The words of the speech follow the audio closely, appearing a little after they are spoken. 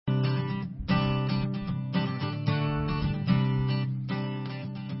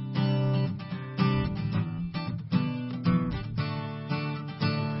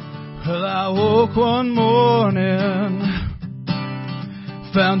Well, I woke one morning,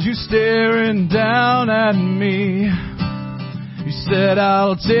 found you staring down at me. You said,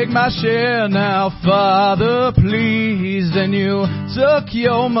 I'll take my share now, Father, please. Then you took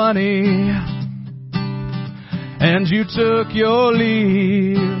your money and you took your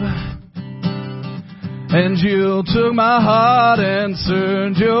leave. And you took my heart and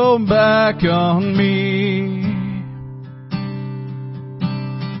turned your back on me.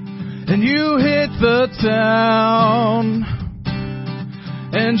 And you hit the town,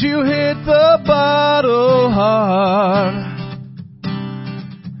 and you hit the bottle hard,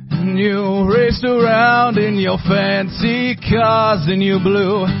 and you raced around in your fancy cars, and you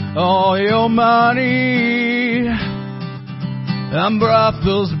blew all your money on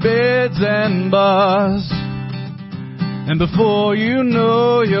brothels, beds, and bars. And before you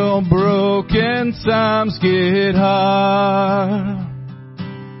know, your broken times get hard.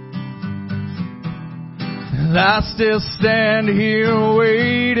 I still stand here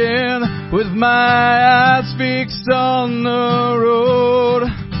waiting with my eyes fixed on the road,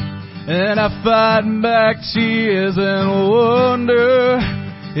 and I fight back tears and wonder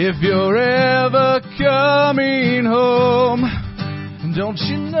if you're ever coming home. Don't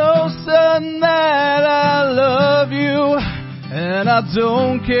you know, son, that I love you, and I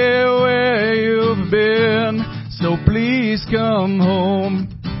don't care where you've been, so please come home.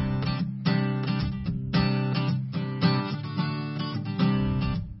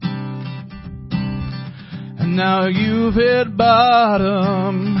 Now you've hit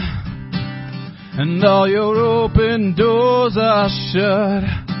bottom, and all your open doors are shut,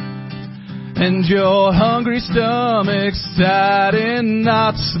 and your hungry stomach's tied in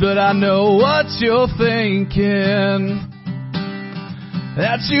knots. But I know what you're thinking,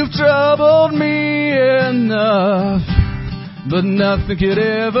 that you've troubled me enough, but nothing could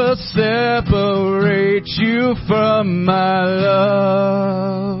ever separate you from my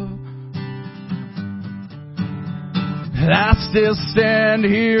love. I still stand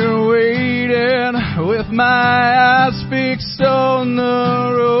here waiting with my eyes fixed on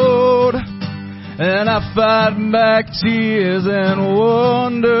the road, and I fight back tears and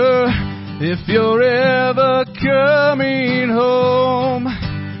wonder if you're ever coming home.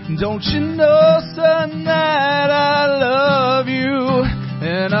 Don't you know, son, that I love you,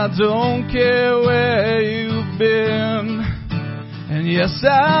 and I don't care where you've been. And yes,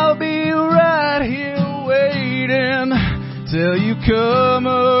 I'll be right here waiting till you come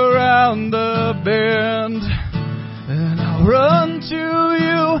around the bend, and I'll run to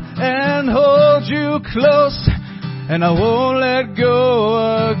you and hold you close, and I won't let go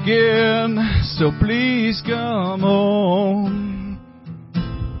again. So please come home.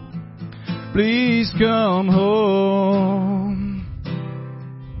 Please come home.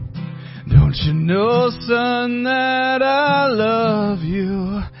 Don't you know, son, that I love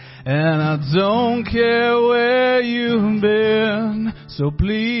you, and I don't care where you've been, so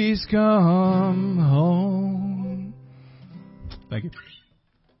please come home. Thank you.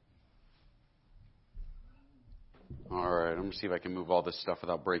 All right, I'm going to see if I can move all this stuff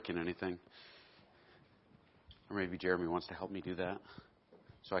without breaking anything. Or maybe Jeremy wants to help me do that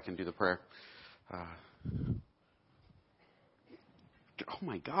so I can do the prayer. Oh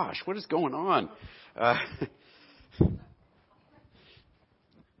my gosh, what is going on?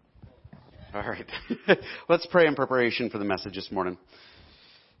 All right. Let's pray in preparation for the message this morning.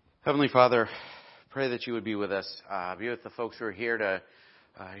 Heavenly Father, pray that you would be with us. Be with the folks who are here to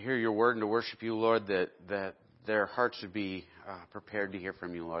hear your word and to worship you, Lord, that their hearts would be prepared to hear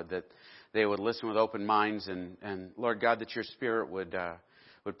from you, Lord, that they would listen with open minds, and Lord God, that your Spirit would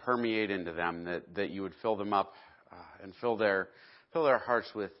permeate into them, that you would fill them up and fill their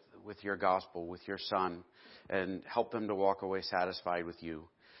hearts with your gospel, with your Son, and help them to walk away satisfied with you.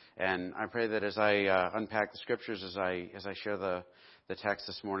 And I pray that as I unpack the scriptures, as I share the text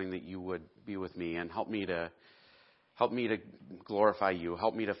this morning, that you would be with me and help me to glorify you,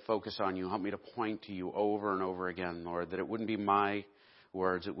 help me to focus on you, help me to point to you over and over again, Lord, that it wouldn't be my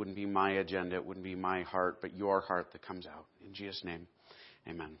words, it wouldn't be my agenda, it wouldn't be my heart, but your heart that comes out. In Jesus' name,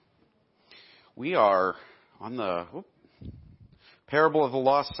 amen. We are on the parable of the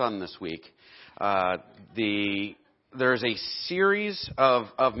lost son this week. There's a series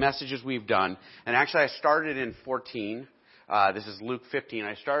of messages we've done, and actually I started in 14. This is Luke 15.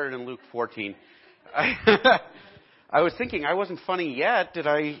 I started in Luke 14. I was thinking I wasn't funny yet.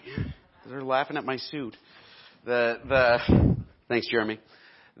 They're laughing at my suit. Thanks, Jeremy.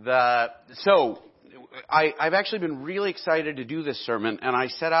 I've actually been really excited to do this sermon, and I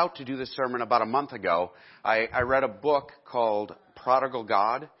set out to do this sermon about a month ago. I read a book called Prodigal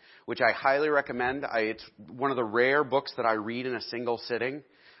God, which I highly recommend. It's one of the rare books that I read in a single sitting.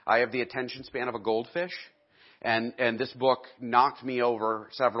 I have the attention span of a goldfish. And this book knocked me over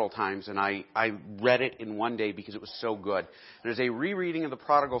several times, and I read it in one day because it was so good. There's a rereading of the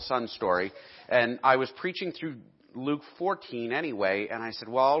Prodigal Son story, and I was preaching through Luke 14 anyway, and I said,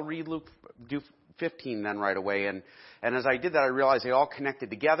 well, I'll read do 15 then right away. And as I did that, I realized they all connected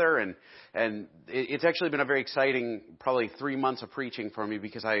together, and it's actually been a very exciting, probably 3 months of preaching for me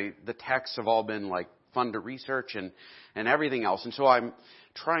because the texts have all been like fun to research and everything else. And so I'm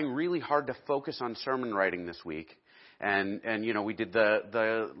trying really hard to focus on sermon writing this week. And we did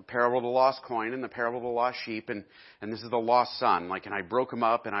the parable of the lost coin and the parable of the lost sheep, and this is the lost son. And I broke them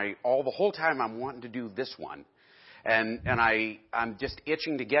up, and the whole time I'm wanting to do this one. And I'm just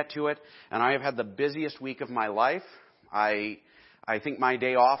itching to get to it, and I have had the busiest week of my life. I think my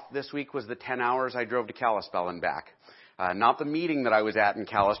day off this week was the 10 hours I drove to Kalispell and back. Not the meeting that I was at in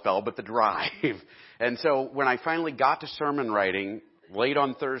Kalispell, but the drive. And so when I finally got to sermon writing late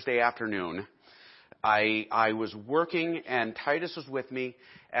on Thursday afternoon, I was working, and Titus was with me,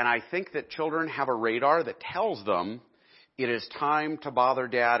 and I think that children have a radar that tells them it is time to bother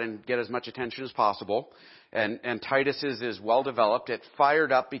Dad and get as much attention as possible. And Titus's is well developed. It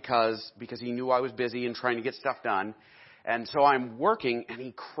fired up because he knew I was busy and trying to get stuff done. And so I'm working, and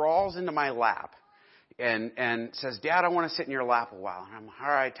he crawls into my lap and says, Dad, I want to sit in your lap a while. And I'm, all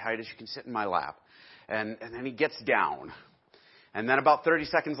right, Titus, you can sit in my lap. And then he gets down. And then about 30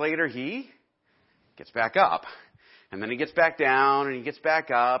 seconds later, he gets back up. And then he gets back down, and he gets back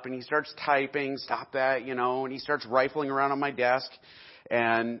up, and he starts typing, stop that, and he starts rifling around on my desk.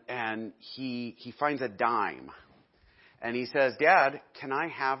 And he finds a dime. And he says, Dad, can I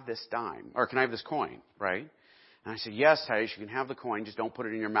have this dime? Or can I have this coin, right? And I said, yes, Titus, you can have the coin, just don't put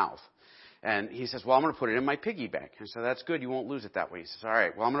it in your mouth. And he says, well, I'm going to put it in my piggy bank. I said, that's good, you won't lose it that way. He says, all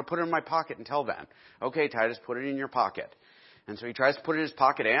right, well, I'm going to put it in my pocket until then. Okay, Titus, put it in your pocket. And so he tries to put it in his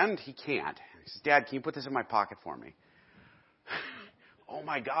pocket, and he can't. He says, Dad, can you put this in my pocket for me? Oh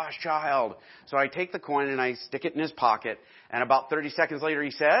my gosh, child. So I take the coin and I stick it in his pocket, and about 30 seconds later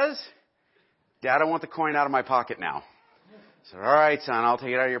he says, Dad, I want the coin out of my pocket now. I said, all right, son, I'll take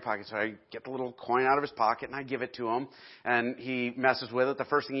it out of your pocket. So I get the little coin out of his pocket and I give it to him, and he messes with it. The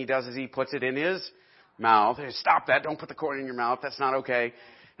first thing he does is he puts it in his mouth. He says, stop that, don't put the coin in your mouth, that's not okay.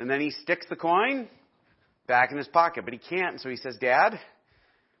 And then he sticks the coin back in his pocket, but he can't, and so he says, Dad,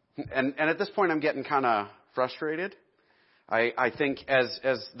 and at this point I'm getting kind of frustrated. I think as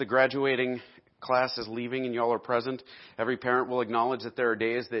the graduating class is leaving and y'all are present, every parent will acknowledge that there are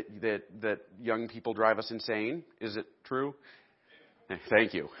days that young people drive us insane. Is it true?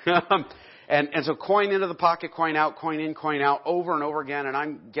 Thank you. And so coin into the pocket, coin out, coin in, coin out, over and over again, and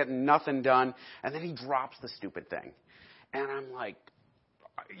I'm getting nothing done. And then he drops the stupid thing. And I'm like,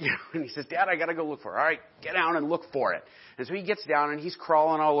 and he says, Dad, I got to go look for it. All right, get down and look for it. And so he gets down, and he's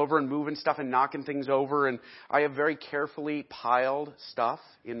crawling all over and moving stuff and knocking things over. And I have very carefully piled stuff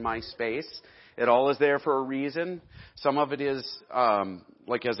in my space. It all is there for a reason. Some of it is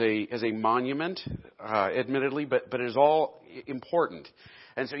like as a monument, admittedly, but it is all important.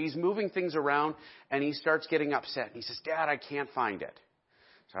 And so he's moving things around, and he starts getting upset. And he says, Dad, I can't find it.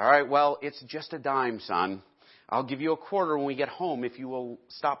 So, all right, well, it's just a dime, son. I'll give you a quarter when we get home if you will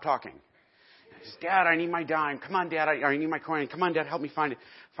stop talking. He says, Dad, I need my dime. Come on, Dad, I need my coin. Come on, Dad, help me find it.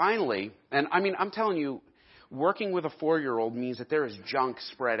 Finally, and I mean, I'm telling you, working with a 4-year-old means that there is junk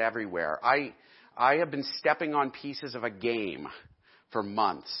spread everywhere. I have been stepping on pieces of a game for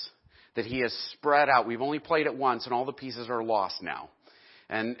months that he has spread out. We've only played it once, and all the pieces are lost now.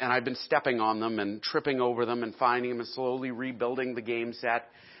 And I've been stepping on them and tripping over them and finding them and slowly rebuilding the game set.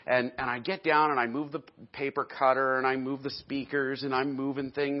 And I get down and I move the paper cutter and I move the speakers and I'm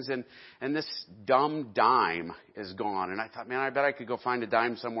moving things, and this dumb dime is gone. And I thought, man, I bet I could go find a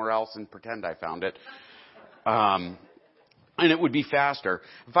dime somewhere else and pretend I found it. And it would be faster.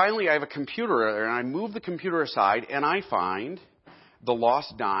 Finally, I have a computer there, and I move the computer aside, and I find the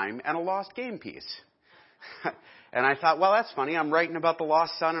lost dime and a lost game piece. And I thought, well, that's funny. I'm writing about the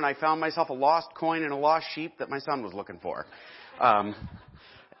lost son, and I found myself a lost coin and a lost sheep that my son was looking for. And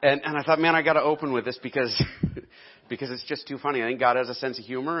I thought, man, I got to open with this because it's just too funny. I think God has a sense of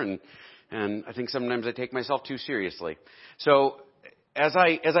humor, and I think sometimes I take myself too seriously. So as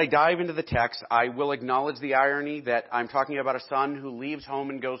I dive into the text, I will acknowledge the irony that I'm talking about a son who leaves home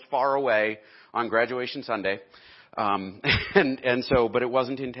and goes far away on graduation Sunday. But it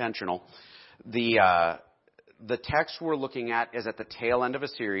wasn't intentional. The text we're looking at is at the tail end of a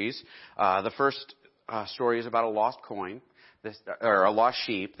series. The first story is about a lost coin. or a lost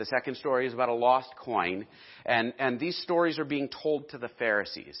sheep. The second story is about a lost coin. And these stories are being told to the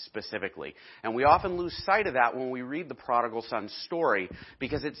Pharisees specifically. And we often lose sight of that when we read the prodigal son's story,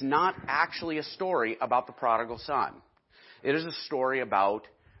 because it's not actually a story about the prodigal son. It is a story about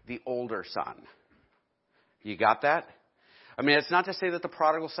the older son. You got that? I mean, it's not to say that the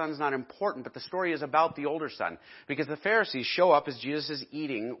prodigal son is not important, but the story is about the older son. Because the Pharisees show up as Jesus is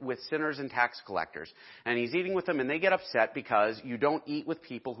eating with sinners and tax collectors. And he's eating with them, and they get upset because you don't eat with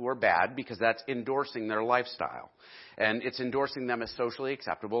people who are bad, because that's endorsing their lifestyle. And it's endorsing them as socially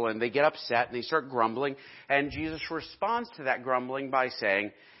acceptable. And they get upset, and they start grumbling. And Jesus responds to that grumbling by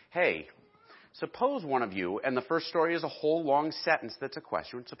saying, hey, suppose one of you, and the first story is a whole long sentence that's a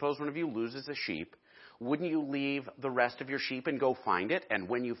question. Suppose one of you loses a sheep. Wouldn't you leave the rest of your sheep and go find it? And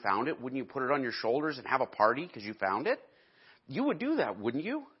when you found it, wouldn't you put it on your shoulders and have a party because you found it? You would do that, wouldn't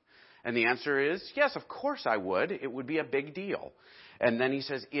you? And the answer is, yes, of course I would. It would be a big deal. And then he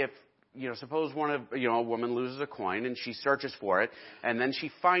says, suppose a woman loses a coin and she searches for it, and then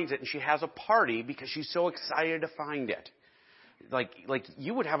she finds it and she has a party because she's so excited to find it. Like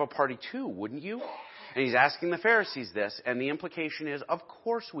you would have a party too, wouldn't you? And he's asking the Pharisees this, and the implication is, of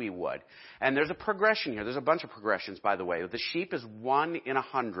course we would. And there's a progression here. There's a bunch of progressions, by the way. The sheep is 1 in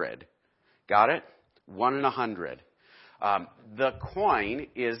 100. Got it? 1 in 100. The coin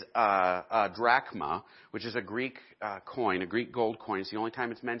is a drachma, which is a Greek coin, a Greek gold coin. It's the only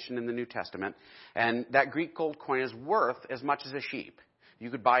time it's mentioned in the New Testament. And that Greek gold coin is worth as much as a sheep.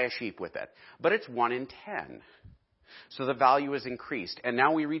 You could buy a sheep with it. But it's 1 in 10. So the value is increased. And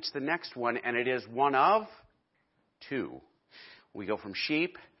now we reach the next one, and it is 1 of 2. We go from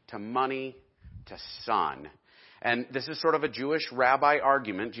sheep to money to son. And this is sort of a Jewish rabbi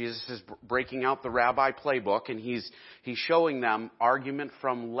argument. Jesus is breaking out the rabbi playbook, and he's showing them argument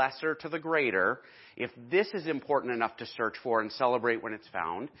from lesser to the greater. If this is important enough to search for and celebrate when it's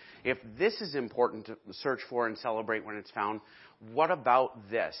found, if this is important to search for and celebrate when it's found, what about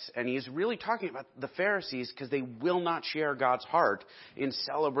this? And he's really talking about the Pharisees because they will not share God's heart in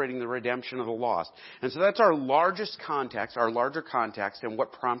celebrating the redemption of the lost. And so that's our larger context, and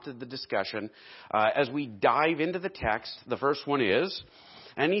what prompted the discussion. As we dive into the text, the first one is,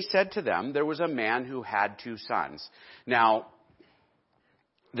 and he said to them, there was a man who had 2 sons. Now,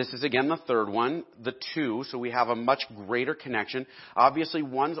 this is again the third one, the 2, so we have a much greater connection. Obviously,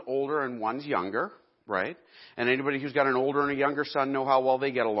 one's older and one's younger. Right? And anybody who's got an older and a younger son know how well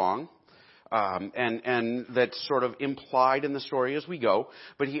they get along. And that's sort of implied in the story as we go.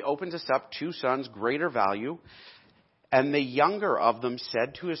 But he opens us up 2 sons, greater value. And the younger of them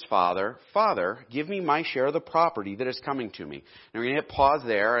said to his father, Father, give me my share of the property that is coming to me. Now we're going to hit pause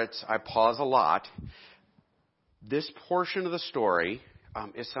there. I pause a lot. This portion of the story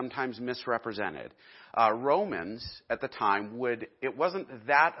is sometimes misrepresented. Romans at the time it wasn't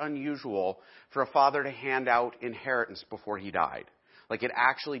that unusual for a father to hand out inheritance before he died. Like it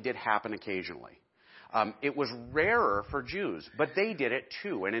actually did happen occasionally. It was rarer for Jews, but they did it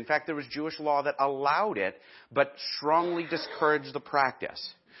too. And in fact, there was Jewish law that allowed it, but strongly discouraged the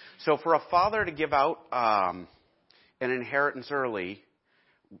practice. So for a father to give out an inheritance early,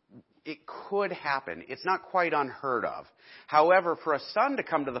 it could happen. It's not quite unheard of. However, for a son to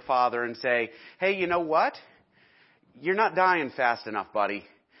come to the father and say, hey, you know what? You're not dying fast enough, buddy.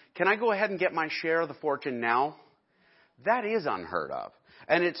 Can I go ahead and get my share of the fortune now? That is unheard of.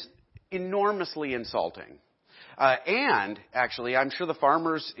 And it's enormously insulting. And actually, I'm sure the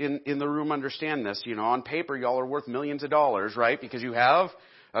farmers in the room understand this. You know, on paper, y'all are worth millions of dollars, right? Because you have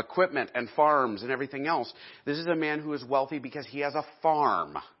equipment and farms and everything else. This is a man who is wealthy because he has a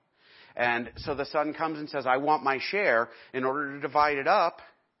farm. And so the son comes and says, I want my share. In order to divide it up,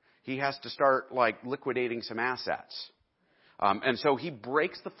 he has to start liquidating some assets. And so he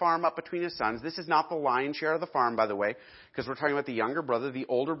breaks the farm up between his sons. This is not the lion's share of the farm, by the way, because we're talking about the younger brother. The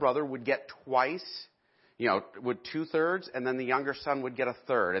older brother would get twice, would 2/3, and then the younger son would get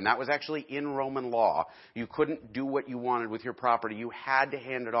 1/3. And that was actually in Roman law. You couldn't do what you wanted with your property. You had to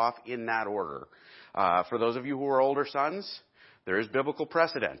hand it off in that order. For those of you who are older sons, there is biblical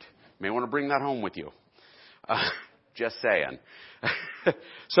precedent. You may want to bring that home with you. Just saying.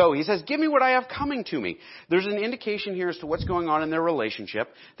 So he says, give me what I have coming to me. There's an indication here as to what's going on in their relationship.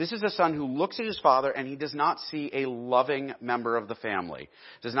 This is a son who looks at his father and he does not see a loving member of the family.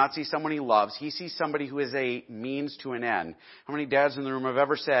 Does not see someone he loves. He sees somebody who is a means to an end. How many dads in the room have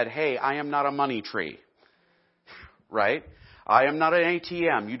ever said, hey, I am not a money tree? Right? I am not an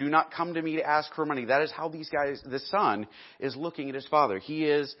ATM. You do not come to me to ask for money. That is how the son is looking at his father. He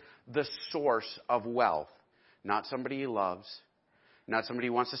is the source of wealth. Not somebody he loves. Not somebody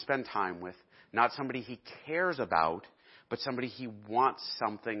he wants to spend time with. Not somebody he cares about. but somebody he wants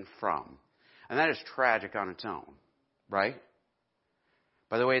something from. And that is tragic on its own, right?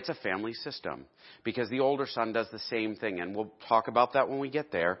 By the way, it's a family system because the older son does the same thing, and we'll talk about that when we get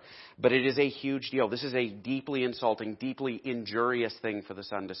there. But it is a huge deal. This is a deeply insulting, deeply injurious thing for the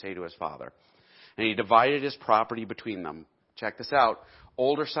son to say to his father. And he divided his property between them. Check this out.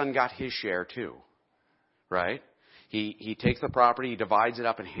 Older son got his share too, right? He takes the property, he divides it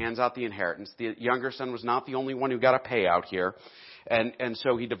up, and hands out the inheritance. The younger son was not the only one who got a payout here. And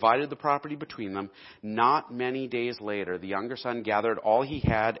so he divided the property between them. Not many days later, the younger son gathered all he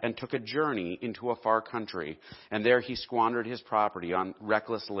had and took a journey into a far country. And there he squandered his property on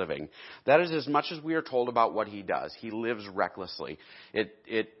reckless living. That is as much as we are told about what he does. He lives recklessly. It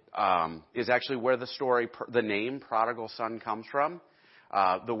is actually where the name prodigal son comes from.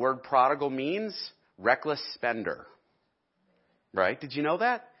 The word prodigal means reckless spender. Right? Did you know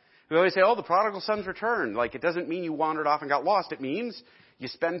that? We always say, oh, the prodigal son's returned. Like, it doesn't mean you wandered off and got lost. It means you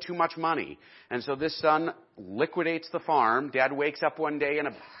spend too much money. And so this son liquidates the farm. Dad wakes up one day and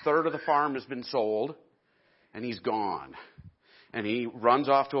a third of the farm has been sold. And he's gone. And he runs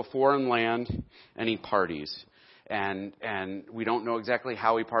off to a foreign land and he parties. And we don't know exactly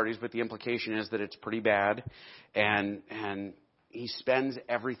how he parties, but the implication is that it's pretty bad. And he spends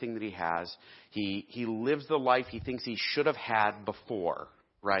everything that he has. He lives the life he thinks he should have had before,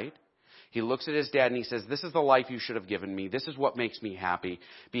 right? He looks at his dad and he says, this is the life you should have given me. This is what makes me happy.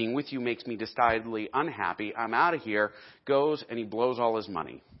 Being with you makes me decidedly unhappy. I'm out of here. Goes and he blows all his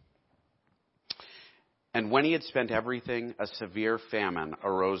money. And when he had spent everything, a severe famine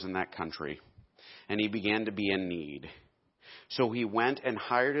arose in that country, and he began to be in need. So he went and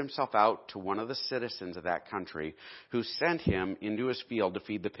hired himself out to one of the citizens of that country, who sent him into his field to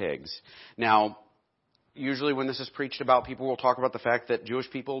feed the pigs. Now, usually when this is preached about, people will talk about the fact that Jewish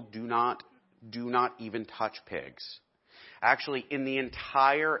people do not even touch pigs. Actually, in the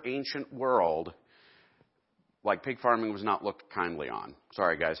entire ancient world, like, pig farming was not looked kindly on.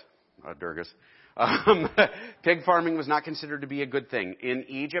 Sorry, guys. Durgas. Pig farming was not considered to be a good thing. In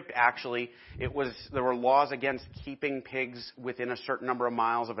Egypt, actually, there were laws against keeping pigs within a certain number of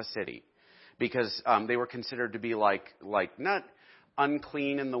miles of a city, because they were considered to be like not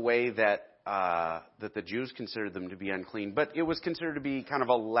unclean in the way that the Jews considered them to be unclean, but it was considered to be kind of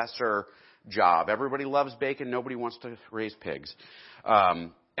a lesser job. Everybody loves bacon. Nobody wants to raise pigs.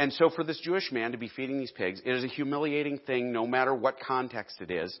 And so for this Jewish man to be feeding these pigs, it is a humiliating thing no matter what context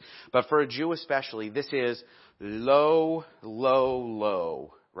it is. But for a Jew especially, this is low,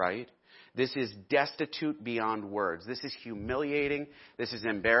 right? This is destitute beyond words. This is humiliating. This is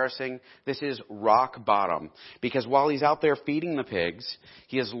embarrassing. This is rock bottom. Because while he's out there feeding the pigs,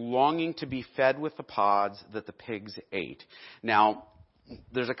 he is longing to be fed with the pods that the pigs ate. Now,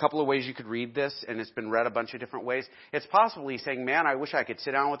 there's a couple of ways you could read this, and it's been read a bunch of different ways. It's possibly saying, man, I wish I could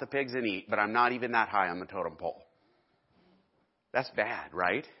sit down with the pigs and eat, but I'm not even that high on the totem pole. That's bad,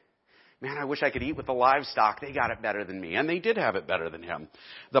 right? Man, I wish I could eat with the livestock. They got it better than me. And they did have it better than him.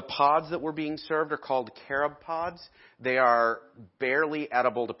 The pods that were being served are called carob pods. They are barely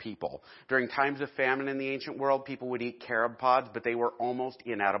edible to people. During times of famine in the ancient world, people would eat carob pods, but they were almost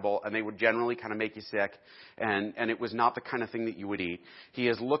inedible, and they would generally kind of make you sick. And it was not the kind of thing that you would eat. He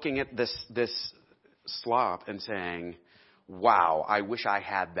is looking at this slop and saying, wow, I wish I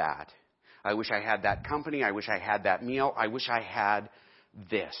had that. I wish I had that company. I wish I had that meal. I wish I had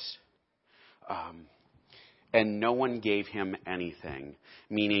this. And no one gave him anything,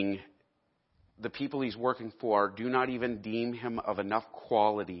 meaning the people he's working for do not even deem him of enough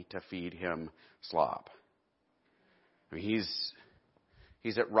quality to feed him slop. I mean,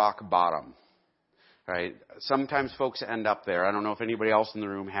 he's at rock bottom, right? Sometimes folks end up there. I don't know if anybody else in the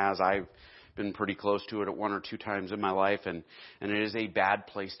room has. I've been pretty close to it one or two times in my life, and it is a bad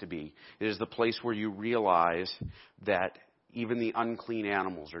place to be. It is the place where you realize that even the unclean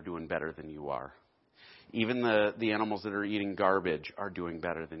animals are doing better than you are. Even the animals that are eating garbage are doing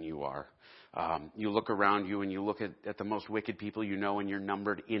better than you are. You look around you and you look at the most wicked people you know, and you're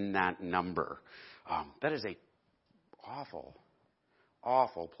numbered in that number. That is a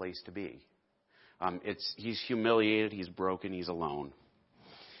awful place to be. He's humiliated, he's broken, he's alone.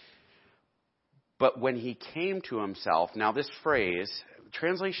 But when he came to himself, now this phrase,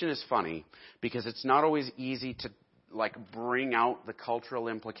 translation is funny because it's not always easy to bring out the cultural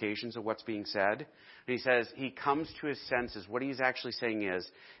implications of what's being said. And he says he comes to his senses. What he's actually saying is,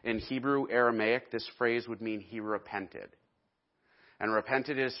 in Hebrew Aramaic, this phrase would mean he repented. And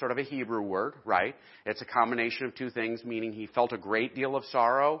repented is sort of a Hebrew word, right? It's a combination of two things, meaning he felt a great deal of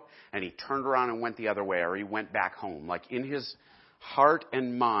sorrow and he turned around and went the other way, or he went back home. Like, in his heart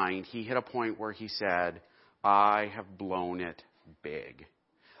and mind, he hit a point where he said, I have blown it big.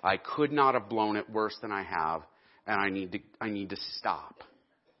 I could not have blown it worse than I have, and I need to stop.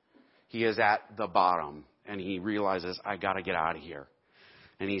 He is at the bottom, and he realizes, I got to get out of here.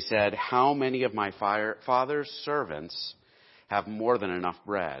 And he said, how many of my father's servants have more than enough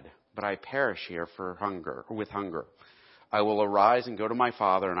bread, but I perish here with hunger. I will arise and go to my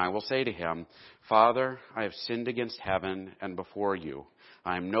father, and I will say to him, Father, I have sinned against heaven and before you.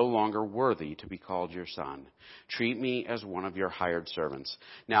 I am no longer worthy to be called your son. Treat me as one of your hired servants.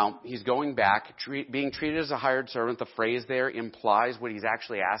 Now, he's going back, being treated as a hired servant. The phrase there implies what he's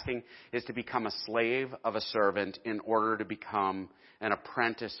actually asking is to become a slave of a servant in order to become an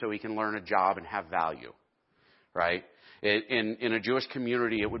apprentice so he can learn a job and have value, right? In a Jewish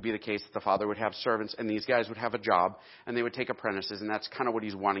community, it would be the case that the father would have servants and these guys would have a job and they would take apprentices, and that's kind of what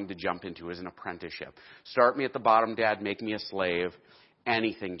he's wanting to jump into, is an apprenticeship. Start me at the bottom, Dad, make me a slave.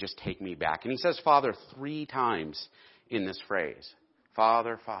 Anything, just take me back. And he says Father 3 times in this phrase.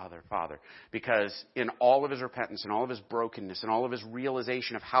 Father, Father, Father. Because in all of his repentance and all of his brokenness and all of his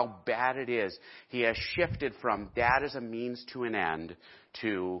realization of how bad it is, he has shifted from Dad as a means to an end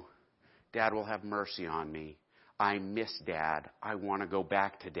to Dad will have mercy on me. I miss Dad. I want to go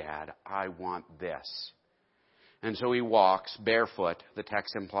back to Dad. I want this. And so he walks barefoot. The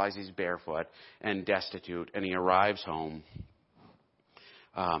text implies he's barefoot and destitute, and he arrives home.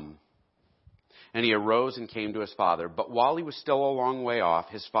 And he arose and came to his father. But while he was still a long way off,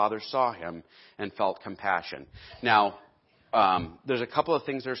 his father saw him and felt compassion. Now, there's a couple of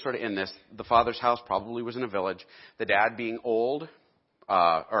things that are sort of in this. The father's house probably was in a village. The dad being old,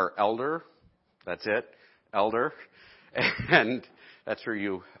 or elder. That's it. Elder. And that's for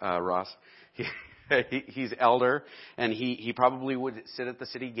you, Ross. He's elder, and he probably would sit at the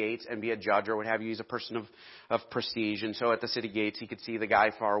city gates and be a judge or what have you. He's a person of prestige. And so at the city gates, he could see the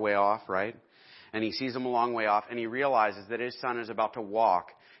guy far way off, right? And he sees him a long way off, and he realizes that his son is about to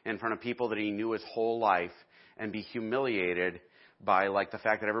walk in front of people that he knew his whole life and be humiliated by, like, the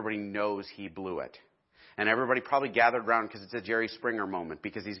fact that everybody knows he blew it. And everybody probably gathered around because it's a Jerry Springer moment,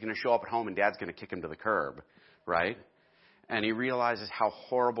 because he's going to show up at home and Dad's going to kick him to the curb, right? And he realizes how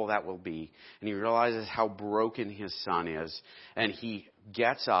horrible that will be. And he realizes how broken his son is. And he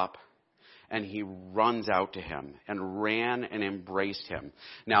gets up and he runs out to him and ran and embraced him.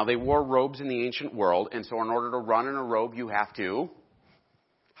 Now, they wore robes in the ancient world. And so in order to run in a robe, you have to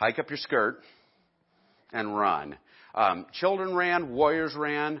hike up your skirt and run. Children ran, warriors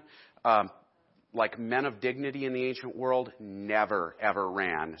ran. Like men of dignity in the ancient world never, ever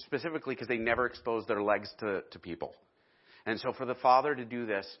ran. Specifically because they never exposed their legs to people. And so for the father to do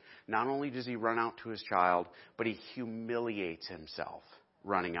this, not only does he run out to his child, but he humiliates himself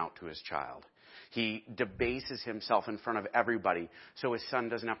running out to his child. He debases himself in front of everybody so his son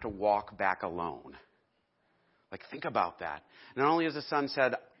doesn't have to walk back alone. Like, think about that. Not only has the son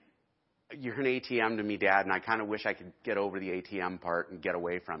said, you're an ATM to me, Dad, and I kind of wish I could get over the ATM part and get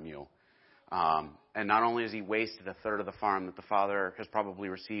away from you. And not only has he wasted a third of the farm that the father has probably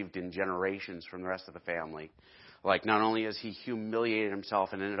received in generations from the rest of the family, like, not only has he humiliated himself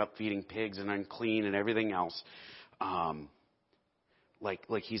and ended up feeding pigs and unclean and everything else,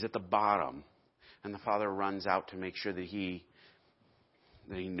 like he's at the bottom, and the father runs out to make sure that he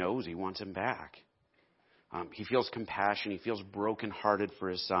knows he wants him back. He feels compassion. He feels brokenhearted for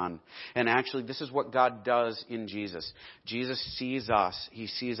his son. And actually, this is what God does in Jesus. Jesus sees us. He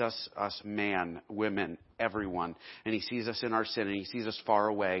sees us man, women, everyone. And he sees us in our sin, and he sees us far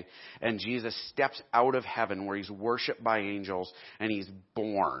away. And Jesus steps out of heaven where he's worshipped by angels, and he's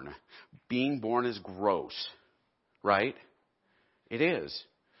born. Being born is gross, right? It is.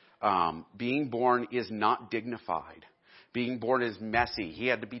 Being born is not dignified. Being born is messy. He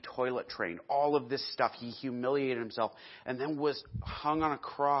had to be toilet trained. All of this stuff. He humiliated himself and then was hung on a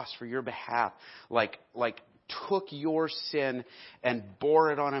cross for your behalf. Like took your sin and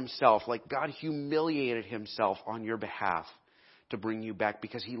bore it on himself. Like God humiliated himself on your behalf to bring you back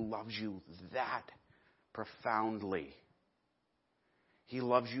because he loves you that profoundly. He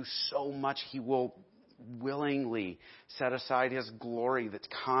loves you so much he will willingly set aside his glory that's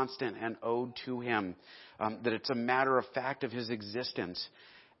constant and owed to him, that it's a matter of fact of his existence,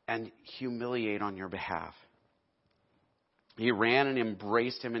 and humiliate on your behalf. He ran and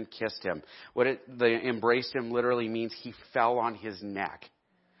embraced him and kissed him. The embraced him literally means he fell on his neck.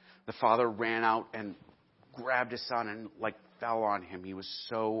 The father ran out and grabbed his son and fell on him. He was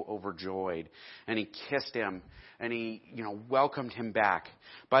so overjoyed. And he kissed him and he, welcomed him back.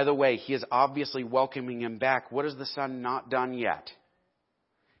 By the way, he is obviously welcoming him back. What has the son not done yet?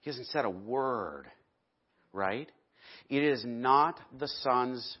 He hasn't said a word, right? It is not the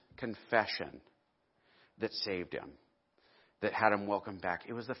son's confession that saved him, that had him welcome back.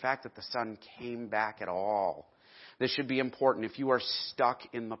 It was the fact that the son came back at all. This should be important. If you are stuck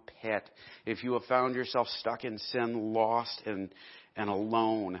in the pit, if you have found yourself stuck in sin, lost and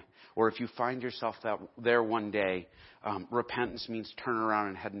alone, or if you find yourself there one day, repentance means turning around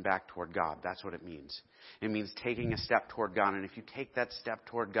and heading back toward God. That's what it means. It means taking a step toward God. And if you take that step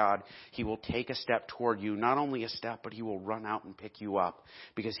toward God, He will take a step toward you. Not only a step, but He will run out and pick you up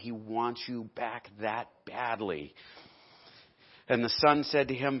because He wants you back that badly. And the son said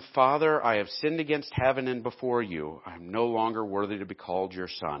to him, Father, I have sinned against heaven and before you. I am no longer worthy to be called your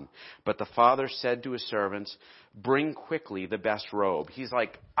son. But the father said to his servants, bring quickly the best robe. He's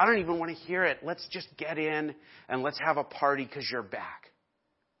like, I don't even want to hear it. Let's just get in and let's have a party because you're back.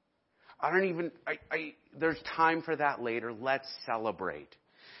 There's time for that later. Let's celebrate.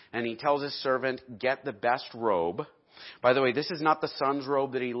 And he tells his servant, get the best robe. By the way, this is not the son's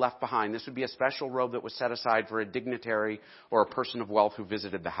robe that he left behind. This would be a special robe that was set aside for a dignitary or a person of wealth who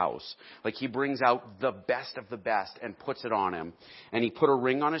visited the house. Like he brings out the best of the best and puts it on him. And he put a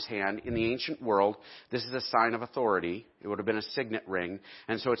ring on his hand. In the ancient world, this is a sign of authority. It would have been a signet ring.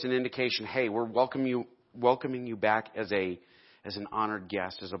 And so it's an indication, hey, we're welcoming you back as an honored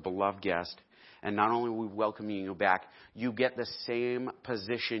guest, as a beloved guest. And not only are we welcoming you back, you get the same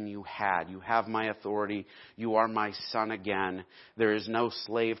position you had. You have my authority. You are my son again. There is no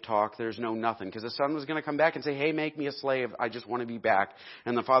slave talk. There's no nothing. Because the son was going to come back and say, hey, make me a slave. I just want to be back.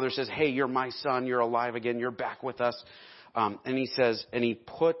 And the father says, hey, you're my son. You're alive again. You're back with us. And he says, and he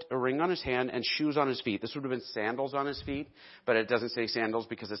put a ring on his hand and shoes on his feet. This would have been sandals on his feet, but it doesn't say sandals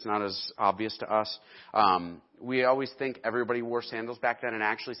because it's not as obvious to us. We always think everybody wore sandals back then, and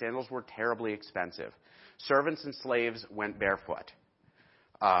actually sandals were terribly expensive. Servants and slaves went barefoot.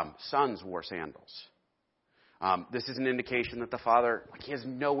 Sons wore sandals. This is an indication that the father, he has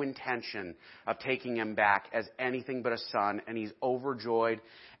no intention of taking him back as anything but a son, and he's overjoyed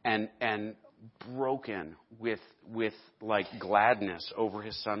and broken with like gladness over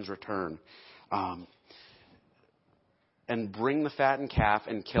his son's return. And bring the fattened calf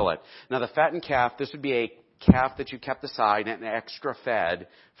and kill it. Now the fattened calf, this would be a calf that you kept aside and extra fed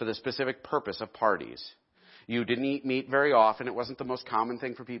for the specific purpose of parties. You didn't eat meat very often. It wasn't the most common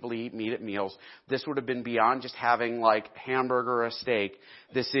thing for people to eat meat at meals. This would have been beyond just having like hamburger or a steak.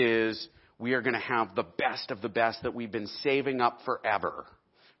 This is, we are going to have the best of the best that we've been saving up forever,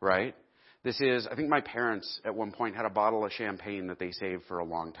 right? This is, I think my parents at one point had a bottle of champagne that they saved for a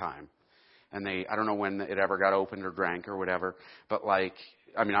long time. And I don't know when it ever got opened or drank or whatever, but I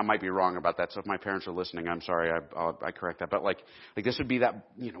might be wrong about that. So if my parents are listening, I'm sorry, I correct that. But like this would be that,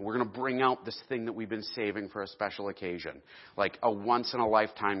 we're going to bring out this thing that we've been saving for a special occasion, like a once in a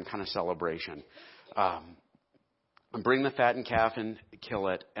lifetime kind of celebration. And bring the fattened calf and kill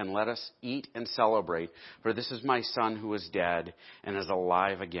it, and let us eat and celebrate. For this is my son who was dead and is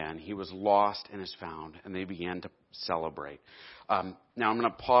alive again. He was lost and is found. And they began to celebrate. Now I'm going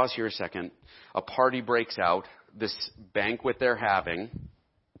to pause here a second. A party breaks out. This banquet they're having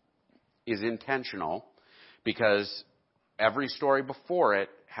is intentional because every story before it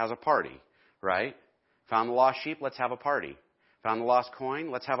has a party, right? Found the lost sheep, let's have a party. Found the lost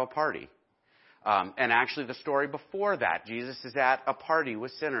coin, let's have a party. And actually the story before that, Jesus is at a party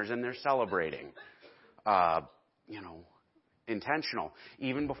with sinners and they're celebrating. Intentional.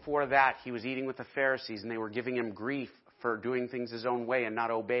 Even before that, he was eating with the Pharisees and they were giving him grief for doing things his own way and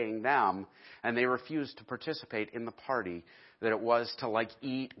not obeying them. And they refused to participate in the party that it was to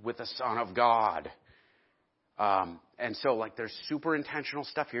eat with the Son of God. And so there's super intentional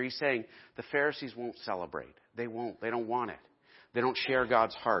stuff here. He's saying the Pharisees won't celebrate. They won't. They don't want it. They don't share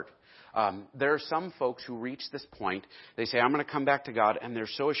God's heart. There are some folks who reach this point. They say, I'm going to come back to God. And they're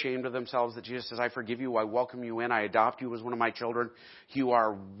so ashamed of themselves that Jesus says, I forgive you. I welcome you in. I adopt you as one of my children. You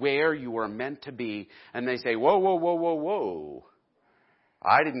are where you are meant to be. And they say, whoa, whoa, whoa, whoa, whoa.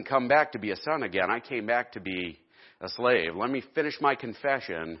 I didn't come back to be a son again. I came back to be a slave. Let me finish my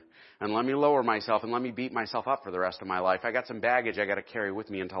confession and let me lower myself and let me beat myself up for the rest of my life. I got some baggage I got to carry with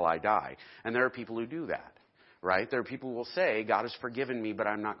me until I die. And there are people who do that. Right? There are people who will say, God has forgiven me, but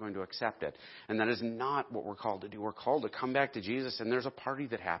I'm not going to accept it. And that is not what we're called to do. We're called to come back to Jesus, and there's a party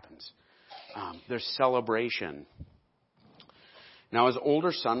that happens. There's celebration. Now, his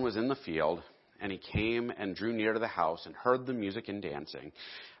older son was in the field, and he came and drew near to the house and heard the music and dancing.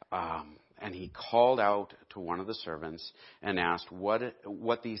 And he called out to one of the servants and asked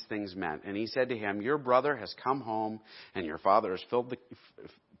what these things meant. And he said to him, your brother has come home, and your father has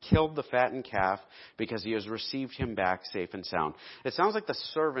killed the fattened calf because he has received him back safe and sound. It sounds like the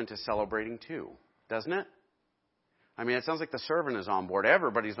servant is celebrating too, doesn't it? It sounds like the servant is on board.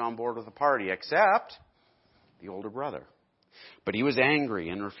 Everybody's on board with the party except the older brother. But he was angry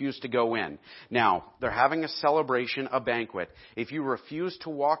and refused to go in. Now, they're having a celebration, a banquet. If you refuse to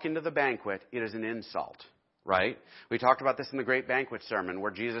walk into the banquet, it is an insult, right? We talked about this in the Great Banquet sermon,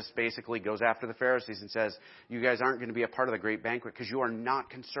 where Jesus basically goes after the Pharisees and says, you guys aren't going to be a part of the Great Banquet because you are not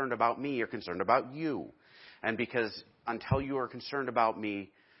concerned about me, you're concerned about you. And because until you are concerned about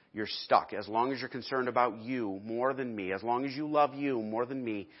me, you're stuck. As long as you're concerned about you more than me, as long as you love you more than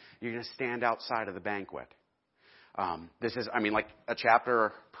me, you're going to stand outside of the banquet. This is, like a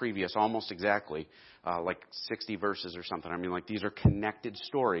chapter previous, almost exactly, like 60 verses or something. These are connected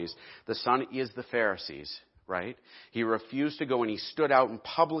stories. The son is the Pharisees, right? He refused to go, and he stood out and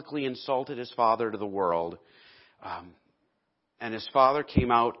publicly insulted his father to the world. And his father came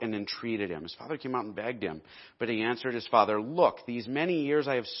out and entreated him. His father came out and begged him. But he answered his father, look, these many years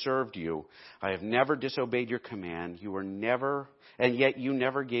I have served you. I have never disobeyed your command. And yet you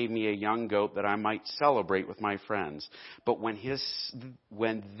never gave me a young goat that I might celebrate with my friends. But when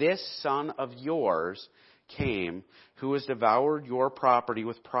this son of yours came, who has devoured your property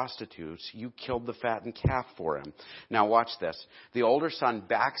with prostitutes, you killed the fattened calf for him. Now watch this. The older son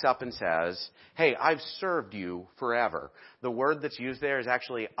backs up and says, hey, I've served you forever. The word that's used there is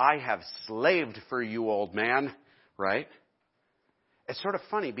actually, I have slaved for you, old man, right? It's sort of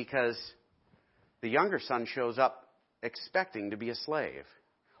funny because the younger son shows up expecting to be a slave,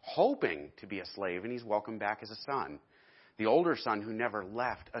 hoping to be a slave, and he's welcomed back as a son. The older son, who never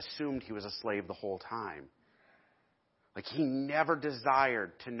left, assumed he was a slave the whole time. He never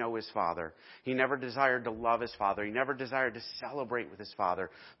desired to know his father. He never desired to love his father. He never desired to celebrate with his father.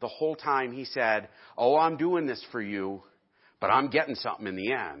 The whole time he said, oh, I'm doing this for you, but I'm getting something in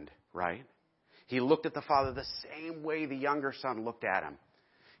the end, right? He looked at the father the same way the younger son looked at him.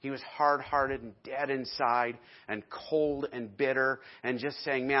 He was hard-hearted and dead inside and cold and bitter and just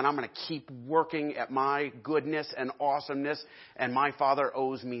saying, man, I'm going to keep working at my goodness and awesomeness, and my father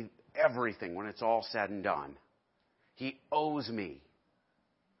owes me everything when it's all said and done. He owes me.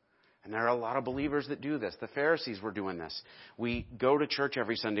 And there are a lot of believers that do this. The Pharisees were doing this. We go to church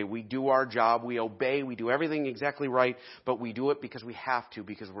every Sunday. We do our job. We obey. We do everything exactly right. But we do it because we have to,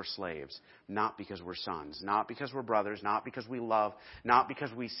 because we're slaves. Not because we're sons. Not because we're brothers. Not because we love. Not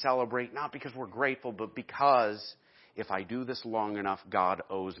because we celebrate. Not because we're grateful. But because if I do this long enough, God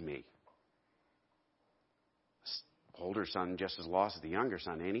owes me. This older son just as lost as the younger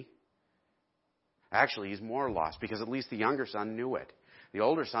son, ain't he? Actually, he's more lost because at least the younger son knew it. The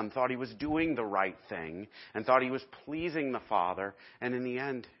older son thought he was doing the right thing and thought he was pleasing the father. And in the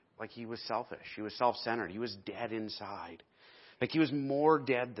end, he was selfish. He was self-centered. He was dead inside. He was more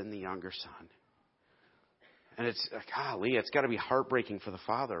dead than the younger son. And it's got to be heartbreaking for the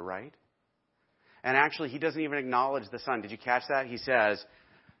father, right? And actually, he doesn't even acknowledge the son. Did you catch that? He says,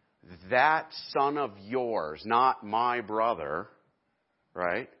 that son of yours, not my brother,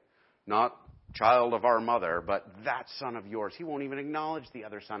 right? Not child of our mother, but that son of yours. He won't even acknowledge the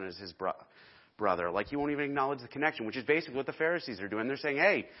other son as his brother. He won't even acknowledge the connection, which is basically what the Pharisees are doing. They're saying,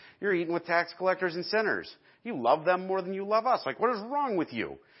 hey, you're eating with tax collectors and sinners. You love them more than you love us. What is wrong with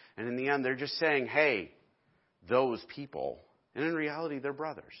you? And in the end, they're just saying, hey, those people. And in reality, they're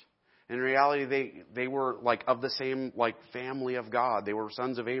brothers. In reality, they were of the same family of God. They were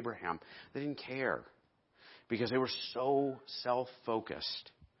sons of Abraham. They didn't care because they were so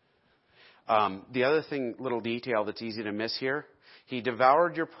self-focused. The other little detail that's easy to miss here, he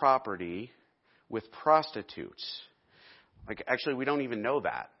devoured your property with prostitutes. Actually, we don't even know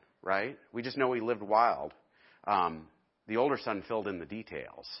that, right? We just know he lived wild. The older son filled in the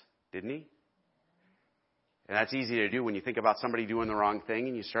details, didn't he? And that's easy to do when you think about somebody doing the wrong thing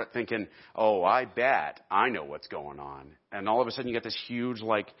and you start thinking, oh, I bet I know what's going on. And all of a sudden you get this huge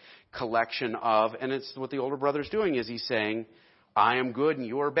collection of, and it's what the older brother's doing is he's saying, I am good and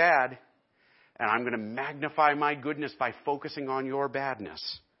you're bad. And I'm going to magnify my goodness by focusing on your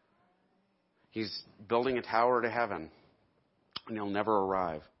badness. He's building a tower to heaven, and he'll never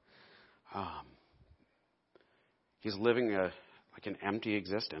arrive. He's living an empty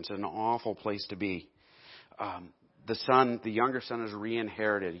existence, an awful place to be. The younger son is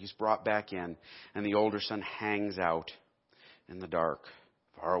re-inherited. He's brought back in, and the older son hangs out in the dark,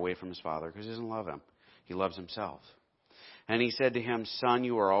 far away from his father, because he doesn't love him. He loves himself. And he said to him, son,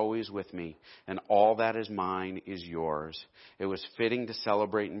 you are always with me, and all that is mine is yours. It was fitting to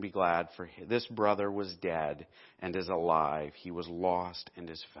celebrate and be glad, for this brother was dead and is alive. He was lost and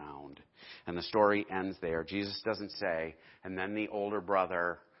is found. And the story ends there. Jesus doesn't say, and then the older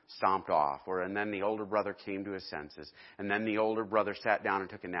brother stomped off, and then the older brother came to his senses, and then the older brother sat down and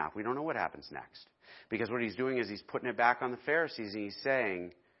took a nap. We don't know what happens next. Because what he's doing is he's putting it back on the Pharisees, and he's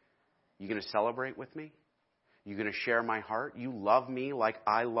saying, you going to celebrate with me? You going to share my heart? You love me like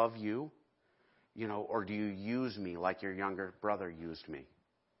I love you? Or do you use me like your younger brother used me?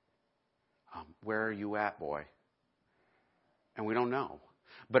 Where are you at, boy? And we don't know.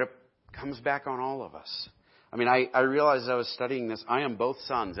 But it comes back on all of us. I mean, I realized as I was studying this, I am both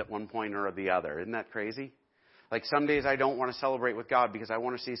sons at one point or the other. Isn't that crazy? Like some days I don't want to celebrate with God because I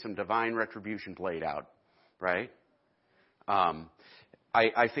want to see some divine retribution played out. Right?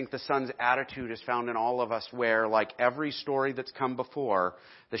 I think the son's attitude is found in all of us where, like every story that's come before,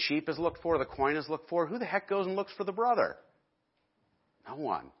 the sheep is looked for, the coin is looked for. Who the heck goes and looks for the brother? No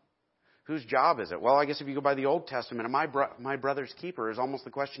one. Whose job is it? Well, I guess if you go by the Old Testament, my brother's keeper is almost the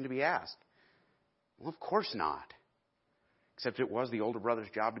question to be asked. Well, of course not. Except it was the older brother's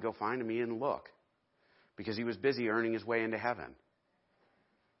job to go find him and look. Because he was busy earning his way into heaven.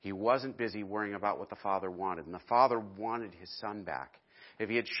 He wasn't busy worrying about what the father wanted. And the father wanted his son back. If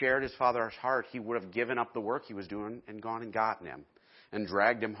he had shared his father's heart, he would have given up the work he was doing and gone and gotten him. And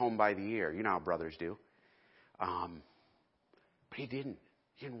dragged him home by the ear. You know how brothers do. But he didn't.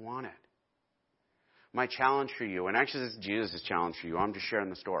 He didn't want it. My challenge for you, and actually this is Jesus' challenge for you. I'm just sharing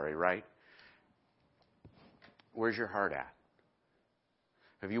the story, right? Where's your heart at?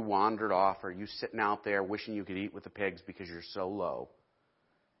 Have you wandered off? Are you sitting out there wishing you could eat with the pigs because you're so low?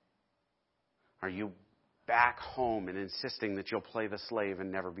 Are you back home and insisting that you'll play the slave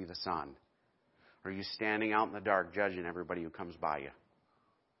and never be the son? Are you standing out in the dark judging everybody who comes by you?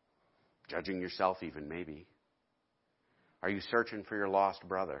 Judging yourself even, maybe. Are you searching for your lost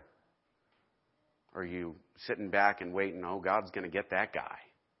brother? Are you sitting back and waiting, oh, God's going to get that guy?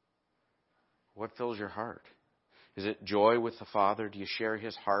 What fills your heart? Is it joy with the Father? Do you share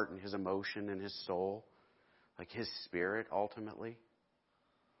his heart and his emotion and his soul? Like his spirit, ultimately?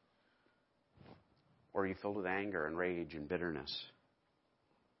 Or are you filled with anger and rage and bitterness?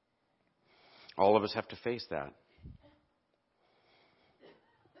 All of us have to face that.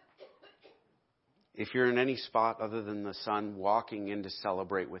 If you're in any spot other than the Son, walking in to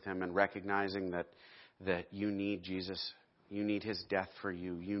celebrate with him and recognizing that you need Jesus, you need his death for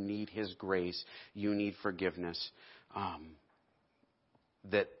you, you need his grace, you need forgiveness,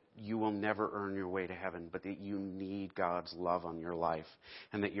 that you will never earn your way to heaven, but that you need God's love on your life,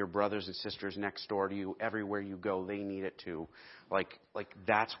 and that your brothers and sisters next door to you, everywhere you go, they need it too. Like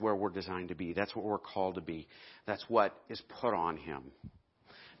that's where we're designed to be. That's what we're called to be. That's what is put on him.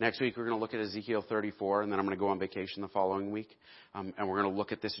 Next week, we're going to look at Ezekiel 34, and then I'm going to go on vacation the following week. And we're going to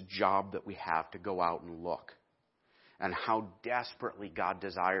look at this job that we have to go out and look. And how desperately God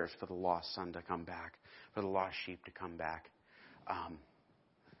desires for the lost son to come back, for the lost sheep to come back.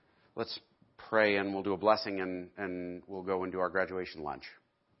 Let's pray, and we'll do a blessing, and we'll go and do our graduation lunch.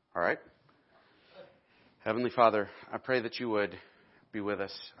 All right? Heavenly Father, I pray that you would be with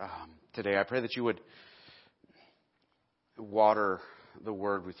us today. I pray that you would water the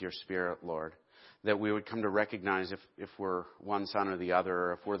word with your Spirit, Lord, that we would come to recognize if we're one son or the other,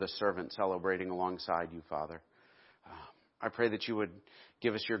 or if we're the servant celebrating alongside you, Father. I pray that you would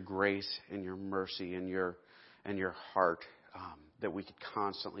give us your grace and your mercy and your heart, that we could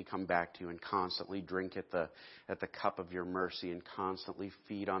constantly come back to you and constantly drink at the cup of your mercy and constantly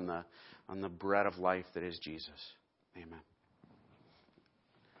feed on the bread of life that is Jesus. Amen.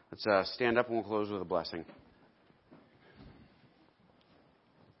 Let's stand up and we'll close with a blessing.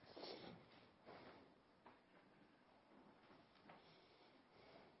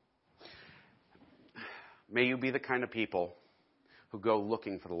 May you be the kind of people who go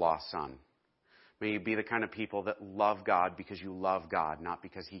looking for the lost son. May you be the kind of people that love God because you love God, not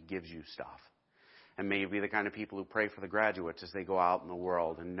because he gives you stuff. And may you be the kind of people who pray for the graduates as they go out in the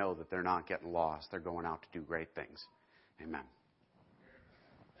world and know that they're not getting lost. They're going out to do great things. Amen.